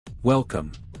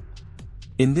Welcome.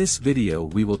 In this video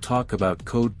we will talk about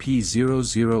code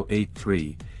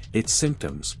P0083, its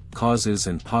symptoms, causes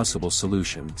and possible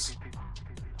solutions.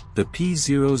 The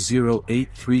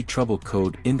P0083 trouble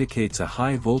code indicates a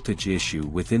high voltage issue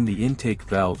within the intake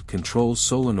valve control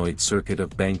solenoid circuit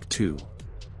of bank 2.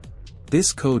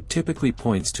 This code typically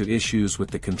points to issues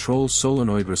with the control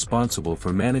solenoid responsible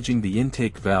for managing the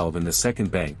intake valve in the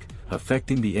second bank,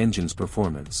 affecting the engine's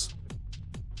performance.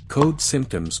 Code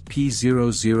symptoms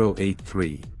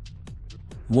P0083.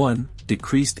 1.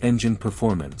 Decreased engine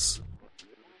performance.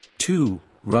 2.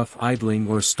 Rough idling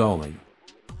or stalling.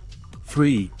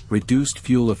 3. Reduced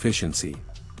fuel efficiency.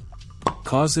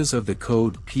 Causes of the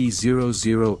code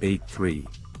P0083.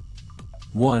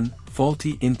 1.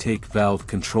 Faulty intake valve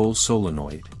control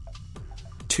solenoid.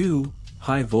 2.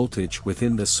 High voltage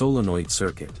within the solenoid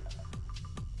circuit.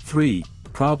 3.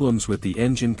 Problems with the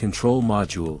engine control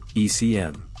module,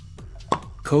 ECM.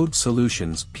 Code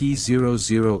solutions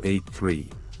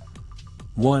P0083.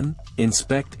 1.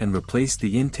 Inspect and replace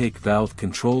the intake valve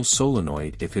control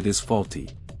solenoid if it is faulty.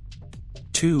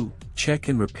 2. Check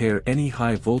and repair any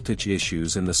high voltage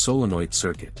issues in the solenoid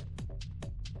circuit.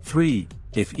 3.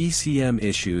 If ECM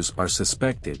issues are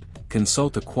suspected,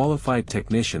 consult a qualified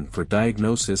technician for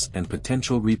diagnosis and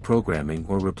potential reprogramming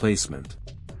or replacement.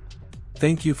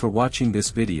 Thank you for watching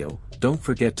this video. Don't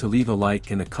forget to leave a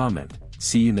like and a comment.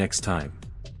 See you next time.